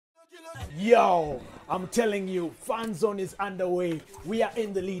Yo, I'm telling you, fan zone is underway. We are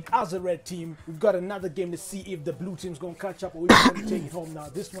in the lead as a red team. We've got another game to see if the blue team's gonna catch up or we're gonna take it home now.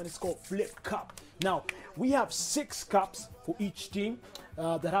 This one is called Flip Cup. Now, we have 6 cups for each team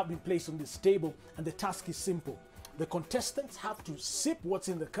that have been placed on this table, and the task is simple. The contestants have to sip what's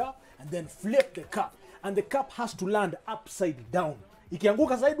in the cup and then flip the cup. And the cup has to land upside down.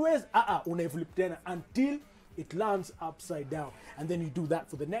 Ikianguka sideways, unaiflip tena until it lands upside down. And then you do that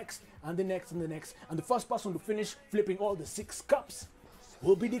for the next, and the next, and the next. And the first person to finish flipping all the 6 cups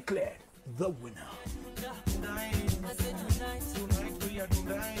will be declared the winner.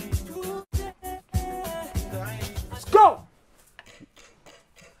 Let's go!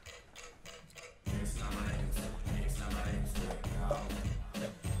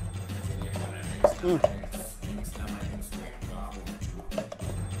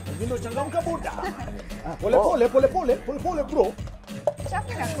 Alvindo, changamka buda. Pole, bro.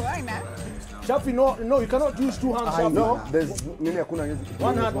 Shaffie nakuona. Shaffie, no, you cannot use 2 hands. I know. There's nini hakuna hizi.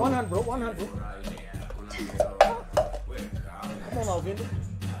 One hand, bro. Come on, Alvindo.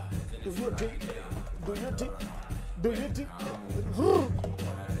 Do your thing.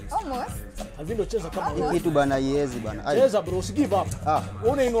 Almost. Alvindo, cheza kama wewe. Kitu bana yezi bana. Cheza bro, give up.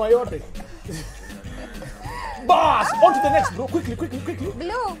 Una inua yote. Boss! On to the next, bro. Quickly. Blue.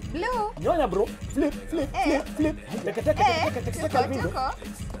 Nyonya, bro. Flip. Take, Alvindo.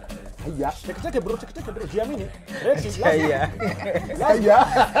 Haya. Take, bro. Jiamini. Ready? Haya.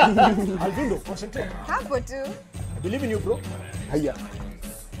 Alvindo, concentrate. Hapo tu. I believe in you, bro. Haya.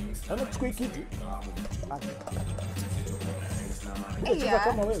 Ano kuchukua kitu. Yeah.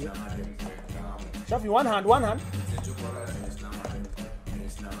 Kama wewe. Shaffie, one hand.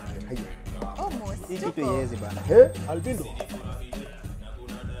 Haya. Almost. Hii kitu yezi bana. Alvindo.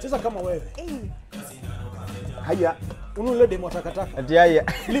 Cheza kama wewe. Haya. Unule demo takataka. Ati haya.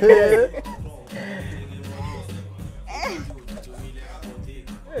 Flip.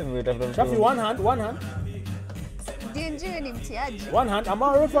 Shaffie, one hand. DNG ni mtiaji. One hand. I'm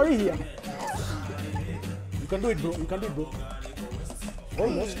a referee here. You can do it, bro.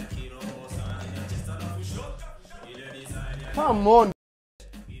 Almost. Come on.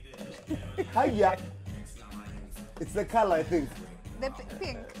 Haya. It's the color, I think. The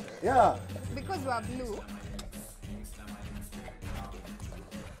pink. Yeah. Because we are blue.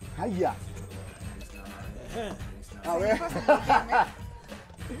 Haya.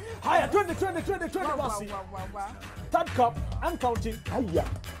 Higher, 20, basi. Wow. Third cup, I'm counting. Haya.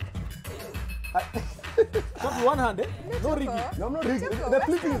 Shaffie, one hand, eh? No rigging. No, I'm not rigging. The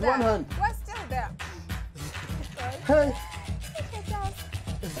flipping is one hand. We're still there. Hey.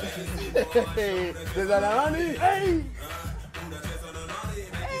 There's an Arani. Hey!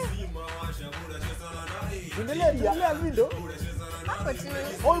 Endelea, Alvindo. Hapo tu.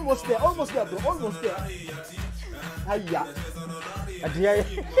 Almost there, bro. Almost there. Haya. Ati haya.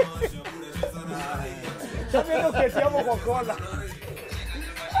 Shaffie, no keti hapo kwa kona.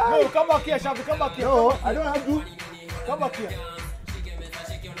 No, come back here, Shaffie. No, I don't have to. Come back here.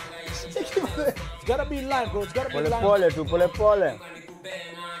 It's gotta be in line, bro. It's gotta be in line. Pole.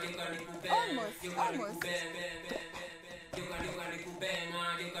 Almost.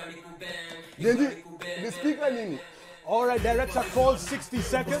 DNG, the speaker nini? All right, director calls 60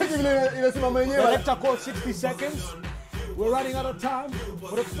 seconds. Inasimama yenyewe. Director calls 60 seconds. We're running out of time.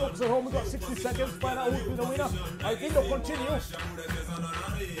 For the folks at home, we got 60 seconds. Find out who's been the winner. Alvindo continues.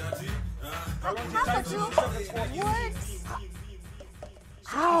 Hapo tu. What?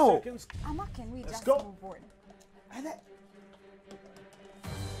 How? Seconds. Amma, can we just go. move on?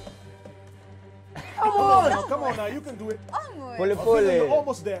 Come on now, you can do it. Almost. Pole. You're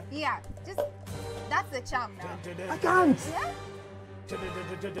almost there. Yeah, just that's the charm now. I can't. Yeah?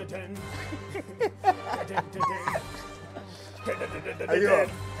 I give up.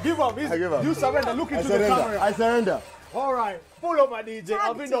 Give up. I give up. You surrender. Look into the camera. I surrender. All right. Pull up my DJ.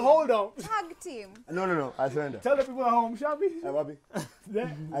 Alvindo, hold on. Tag team. No. I surrender. Tell the people at home, Shaffie. Hey, Bobby.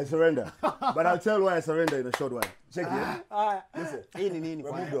 There. I surrender. But I'll tell why I surrender in a short while. Check it. All right. Listen. Hii ni nini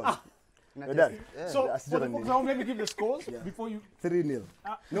We're kwa? moved on. We're done. So, That's for the just folks at home, let me give the scores before you. 3-0.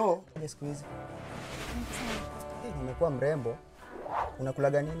 No. Siku hizi. Umekuwa mrembo.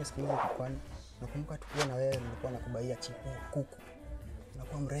 Unakulaga nini siku hizi kwani? Nakumbuka tukiwa na wewe nilikuwa nakubaia chipo kuku.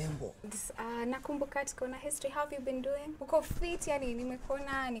 Unakuwa mrembo. Nakumbuka tuko na history. How have you been doing? Uko fit yani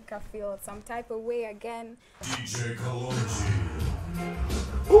nimekuona nika feel some type of way again. DJ Kalonji.